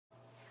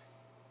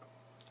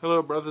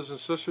Hello, brothers and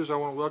sisters. I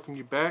want to welcome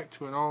you back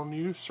to an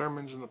all-new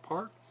Sermons in the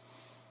Park.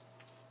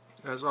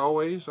 As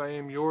always, I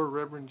am your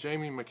Reverend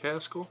Jamie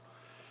McCaskill,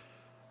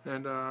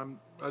 and I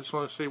just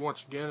want to say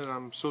once again that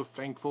I'm so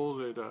thankful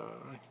that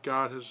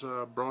God has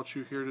brought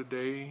you here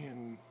today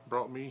and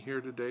brought me here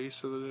today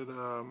so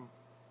that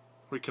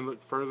we can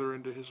look further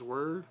into His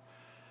Word.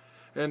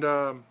 And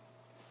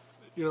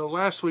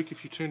last week,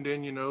 if you tuned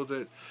in, you know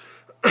that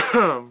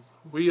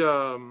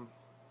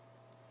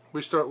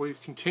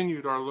we've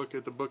continued our look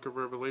at the book of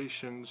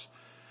Revelations,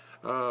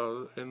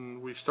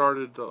 and we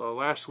started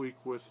last week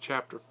with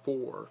chapter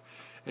 4,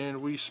 and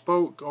we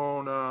spoke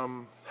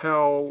on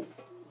how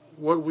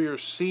what we are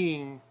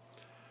seeing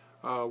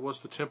was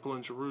the temple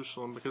in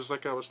Jerusalem, because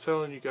like I was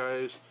telling you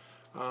guys,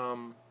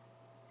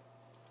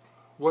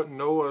 what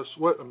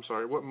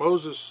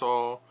Moses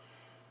saw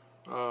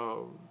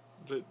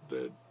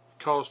that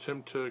caused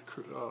him to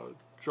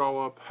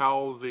draw up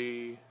how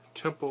the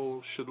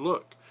temple should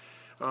look.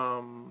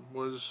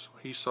 Was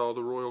he saw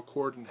the royal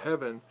court in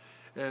heaven,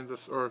 and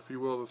or if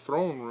you will, the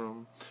throne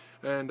room,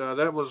 and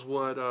that was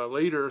what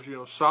later,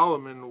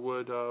 Solomon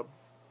would.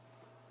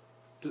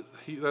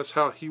 That's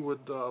how he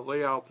would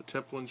lay out the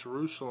temple in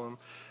Jerusalem,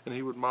 and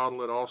he would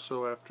model it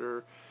also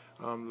after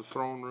the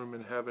throne room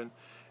in heaven,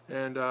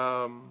 and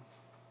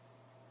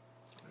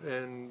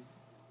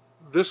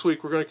this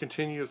week we're going to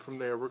continue from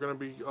there. We're going to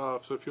be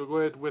so if you'll go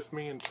ahead with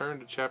me and turn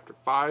to chapter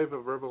 5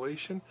 of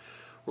Revelation.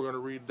 We're going to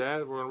read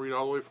that. We're going to read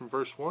all the way from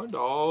verse 1 to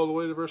all the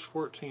way to verse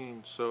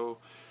 14. So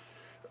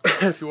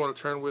if you want to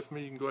turn with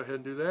me, you can go ahead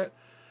and do that.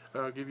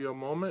 I'll give you a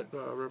moment.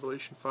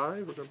 Revelation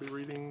 5. We're going to be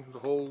reading the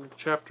whole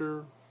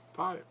chapter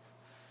 5.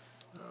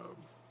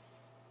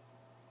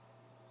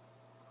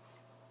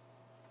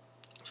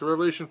 So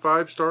Revelation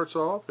 5 starts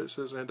off. It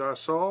says, "And I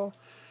saw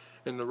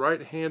in the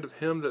right hand of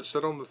him that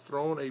sat on the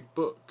throne a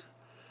book,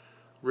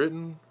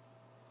 written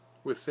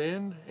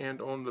within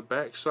and on the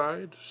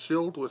backside,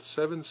 sealed with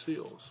 7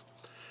 seals.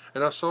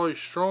 And I saw a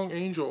strong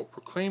angel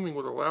proclaiming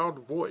with a loud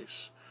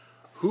voice,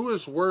 Who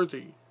is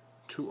worthy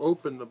to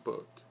open the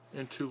book,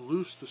 and to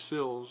loose the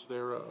seals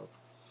thereof?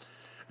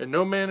 And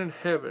no man in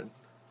heaven,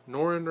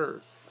 nor in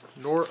earth,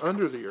 nor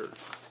under the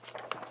earth,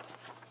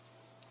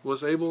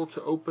 was able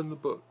to open the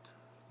book,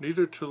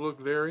 neither to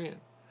look therein.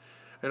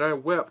 And I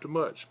wept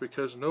much,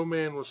 because no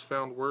man was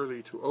found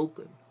worthy to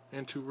open,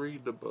 and to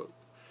read the book,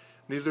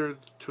 neither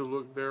to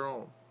look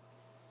thereon.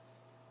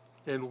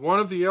 And one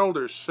of the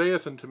elders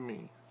saith unto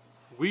me,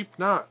 Weep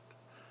not.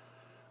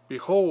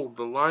 Behold,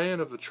 the Lion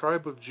of the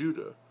tribe of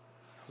Judah,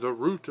 the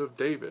root of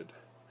David,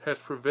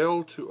 hath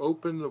prevailed to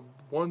open the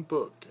one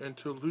book, and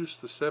to loose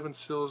the 7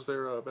 seals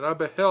thereof. And I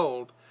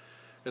beheld,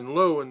 and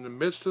lo, in the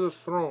midst of the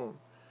throne,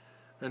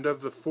 and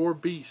of the 4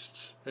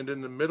 beasts, and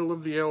in the middle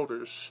of the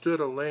elders,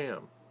 stood a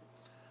lamb,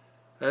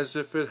 as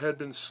if it had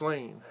been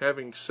slain,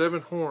 having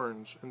 7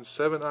 horns and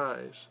 7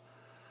 eyes,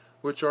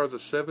 which are the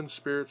 7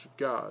 spirits of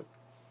God,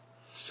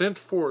 sent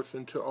forth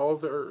into all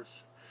the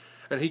earth.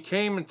 And he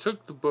came and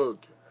took the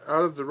book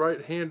out of the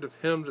right hand of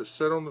him that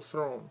sat on the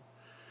throne.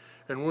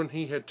 And when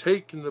he had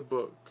taken the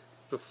book,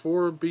 the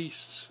 4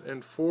 beasts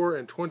and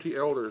 24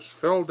 elders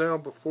fell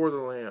down before the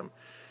Lamb,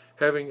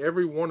 having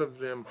every one of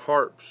them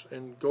harps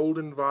and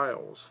golden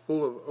vials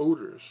full of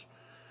odors,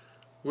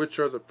 which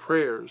are the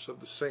prayers of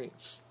the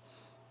saints.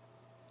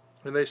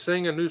 And they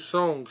sang a new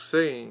song,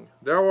 saying,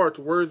 Thou art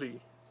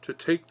worthy to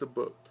take the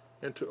book,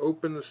 and to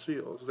open the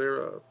seals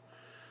thereof.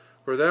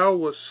 For thou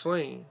wast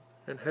slain,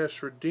 and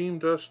hast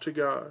redeemed us to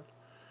God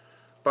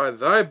by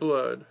thy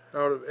blood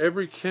out of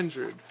every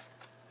kindred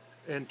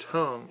and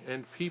tongue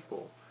and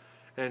people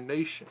and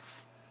nation,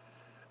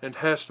 and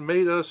hast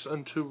made us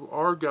unto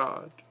our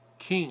God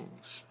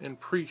kings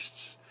and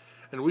priests,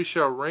 and we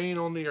shall reign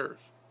on the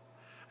earth.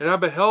 And I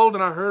beheld,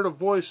 and I heard a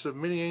voice of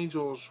many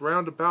angels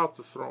round about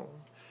the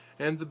throne,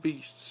 and the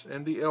beasts,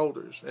 and the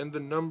elders, and the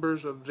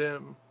numbers of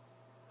them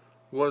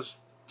was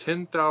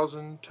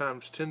 10,000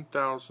 times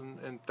 10,000,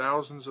 and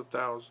thousands of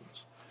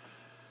thousands,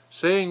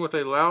 saying with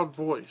a loud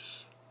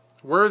voice,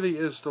 Worthy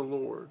is the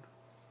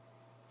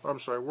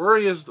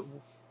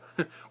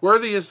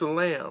worthy is the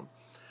Lamb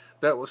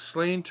that was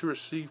slain to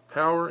receive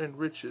power and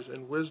riches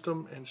and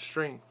wisdom and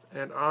strength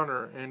and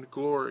honor and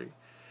glory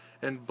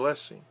and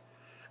blessing.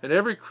 And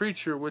every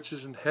creature which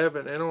is in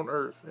heaven and on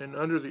earth and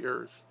under the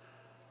earth,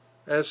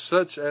 as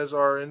such as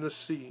are in the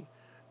sea,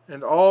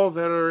 and all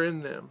that are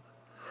in them,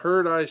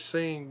 heard I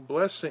saying,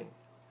 Blessing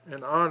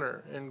and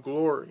honor and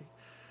glory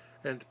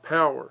and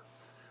power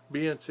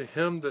be unto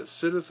him that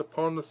sitteth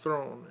upon the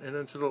throne, and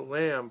unto the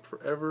Lamb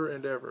forever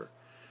and ever.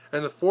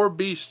 And the 4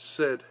 beasts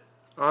said,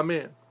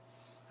 Amen.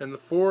 And the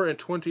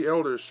 24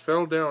 elders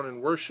fell down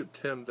and worshipped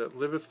him that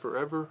liveth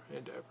forever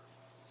and ever.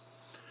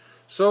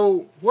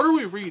 So, what are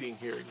we reading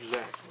here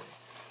exactly?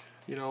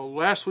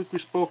 Last week we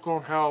spoke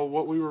on how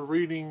what we were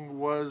reading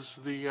was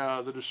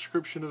the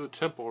description of the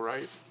temple,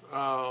 right?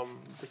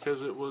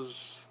 Because it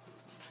was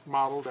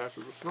modeled after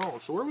the throne.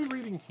 So what are we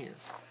reading here?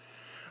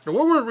 Now,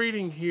 what we're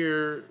reading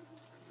here,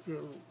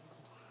 you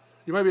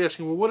might be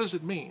asking, well, what does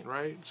it mean,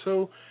 right?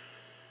 So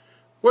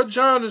What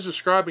John is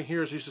describing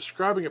here is he's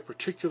describing a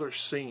particular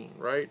scene,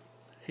 right?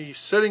 He's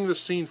setting the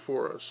scene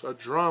for us, a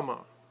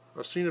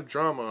scene of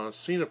drama, a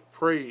scene of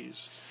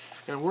praise.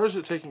 And where is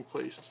it taking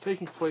place? It's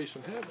taking place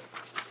in heaven,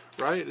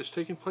 right? It's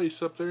taking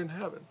place up there in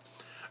heaven.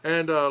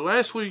 And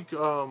last week,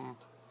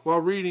 while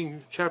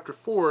reading chapter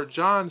 4,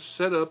 John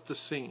set up the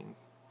scene.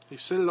 He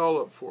set it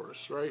all up for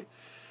us, right?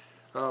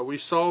 We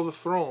saw the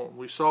throne.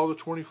 We saw the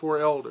 24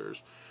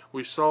 elders.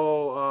 We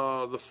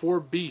saw the 4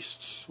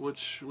 beasts,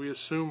 which we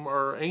assume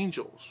are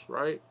angels,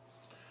 right?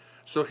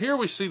 So here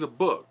we see the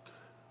book.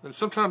 And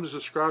sometimes it's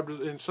described as,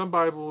 in some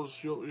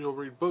Bibles, you'll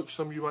read book,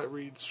 some you might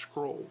read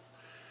scroll.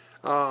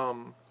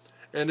 And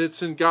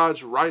it's in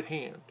God's right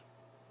hand.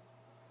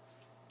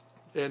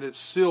 And it's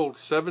sealed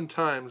 7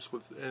 times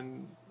with,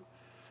 and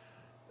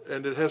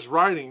it has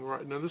writing.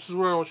 Right now, this is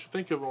what I want you to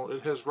think of.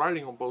 It has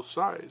writing on both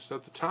sides.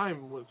 At the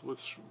time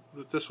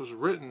that this was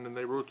written and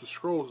they wrote the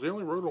scrolls, they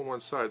only wrote on one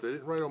side. They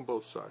didn't write on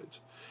both sides.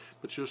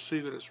 But you'll see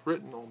that it's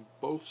written on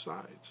both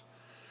sides.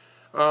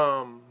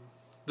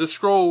 The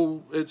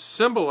scroll, it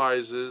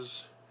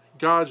symbolizes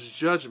God's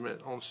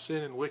judgment on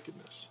sin and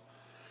wickedness.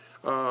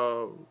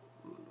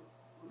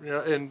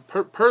 And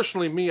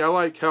personally, me, I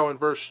like how in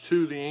verse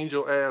 2 the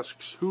angel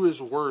asks, "Who is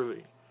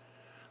worthy?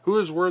 Who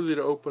is worthy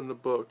to open the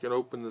book and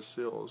open the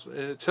seals?" And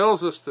it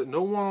tells us that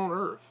no one on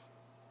earth,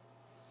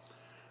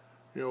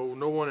 no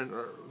one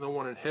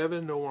in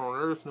heaven, no one on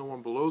earth, no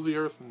one below the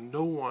earth,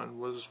 no one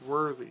was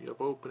worthy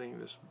of opening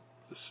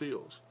the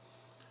seals.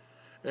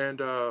 And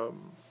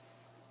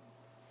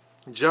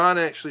John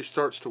actually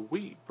starts to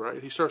weep,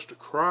 right? He starts to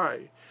cry,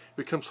 he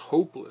becomes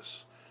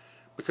hopeless,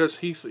 because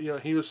he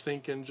was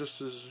thinking,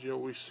 just as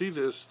we see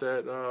this,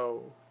 that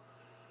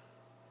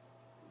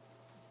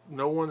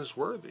no one is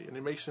worthy, and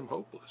it makes him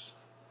hopeless.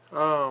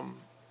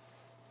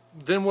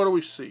 Then what do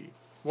we see?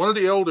 One of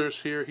the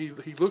elders here,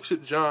 he looks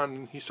at John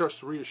and he starts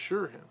to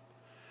reassure him.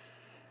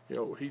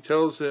 He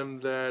tells him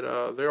that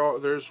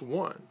there's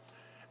one,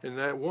 and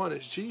that one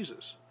is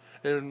Jesus.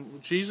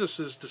 And Jesus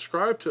is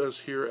described to us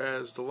here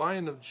as the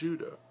Lion of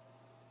Judah,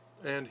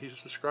 and he's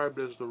described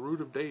as the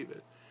root of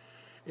David.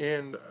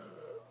 And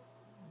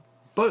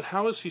but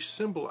how is he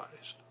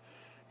symbolized?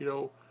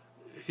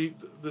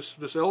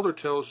 This elder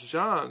tells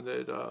John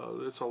that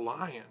it's a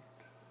lion,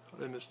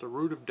 and it's the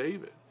root of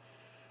David.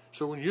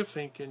 So when you're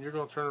thinking you're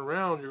going to turn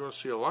around, you're going to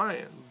see a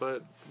lion.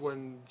 But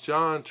when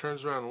John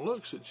turns around and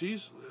looks at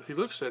Jesus, he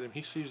looks at him,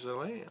 he sees a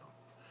lamb.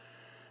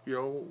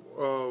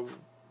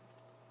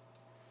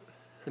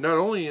 And not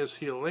only is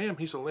he a lamb,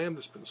 he's a lamb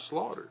that's been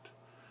slaughtered.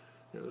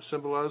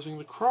 Symbolizing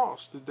the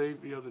cross,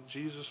 that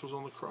Jesus was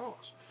on the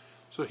cross.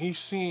 So he's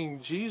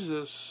seeing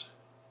Jesus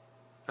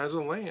as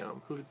a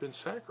lamb who had been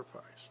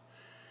sacrificed.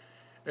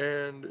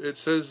 And it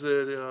says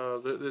that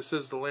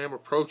the lamb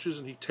approaches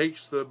and he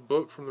takes the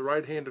book from the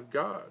right hand of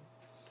God.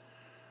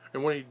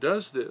 And when he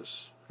does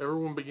this,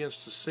 everyone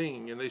begins to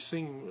sing, and they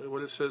sing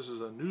what it says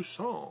is a new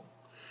song.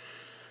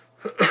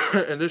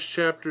 And this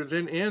chapter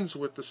then ends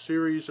with a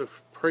series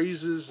of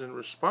praises and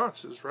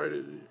responses, right?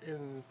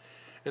 And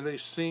they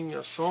sing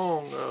a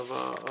song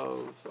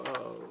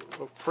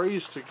of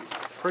praise to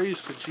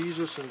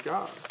Jesus and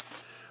God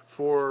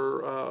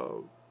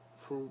for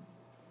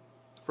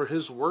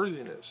his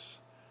worthiness,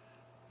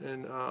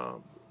 and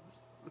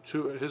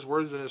to his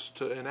worthiness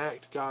to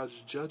enact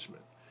God's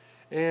judgment.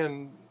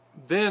 And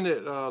then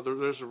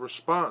there's a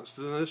response.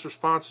 Then this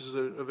response is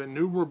of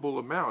innumerable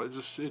amount.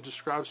 It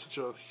describes such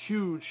a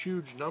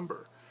huge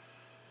number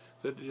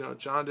that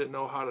John didn't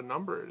know how to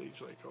number it. He's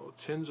like,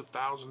 tens of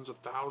thousands of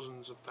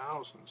thousands of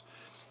thousands.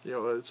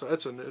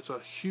 It's a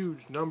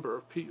huge number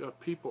of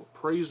people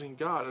praising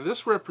God, and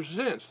this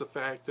represents the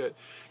fact that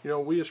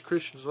we as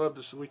Christians love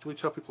this. We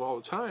tell people all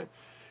the time,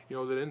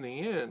 that in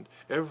the end,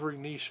 every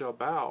knee shall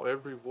bow,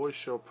 every voice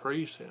shall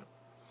praise Him.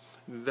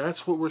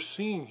 That's what we're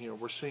seeing here.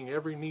 We're seeing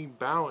every knee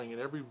bowing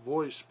and every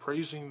voice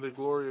praising the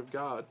glory of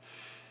God,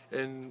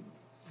 and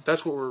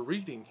that's what we're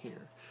reading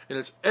here. And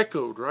it's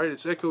echoed, right?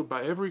 It's echoed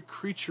by every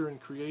creature in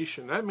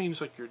creation. That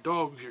means like your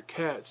dogs, your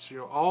cats,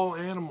 all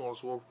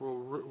animals will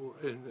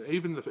and it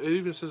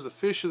even says the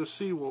fish of the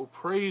sea will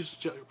praise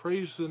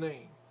the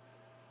name.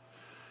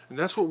 And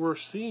that's what we're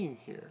seeing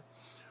here.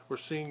 We're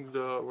seeing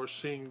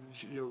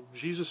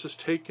Jesus has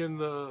taken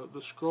the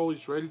scroll.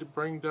 He's ready to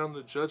bring down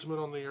the judgment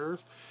on the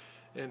earth,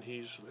 and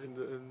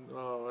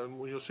and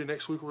you'll see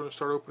next week we're going to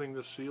start opening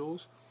the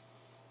seals,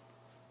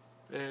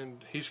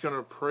 and he's going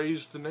to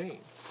praise the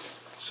name.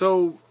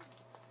 So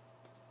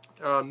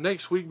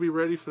next week, be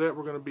ready for that.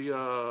 We're going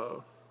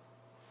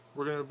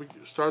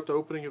to start the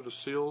opening of the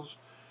seals,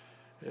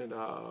 and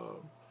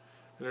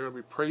they're going to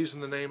be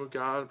praising the name of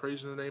God,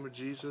 praising the name of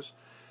Jesus.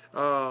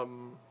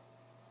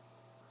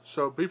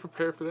 So be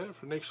prepared for that.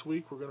 For next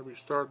week, we're going to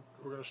start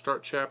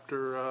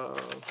chapter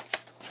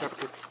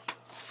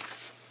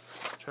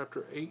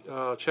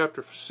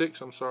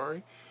 6. I'm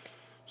sorry.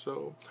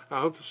 So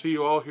I hope to see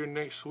you all here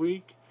next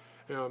week.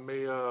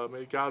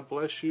 May God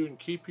bless you and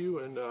keep you,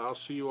 and I'll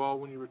see you all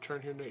when you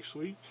return here next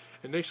week.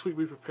 And next week,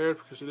 be prepared,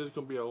 because it is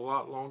going to be a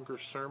lot longer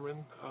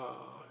sermon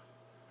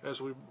as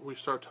we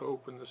start to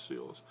open the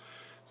seals.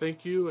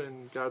 Thank you,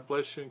 and God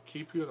bless you and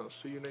keep you, and I'll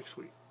see you next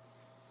week.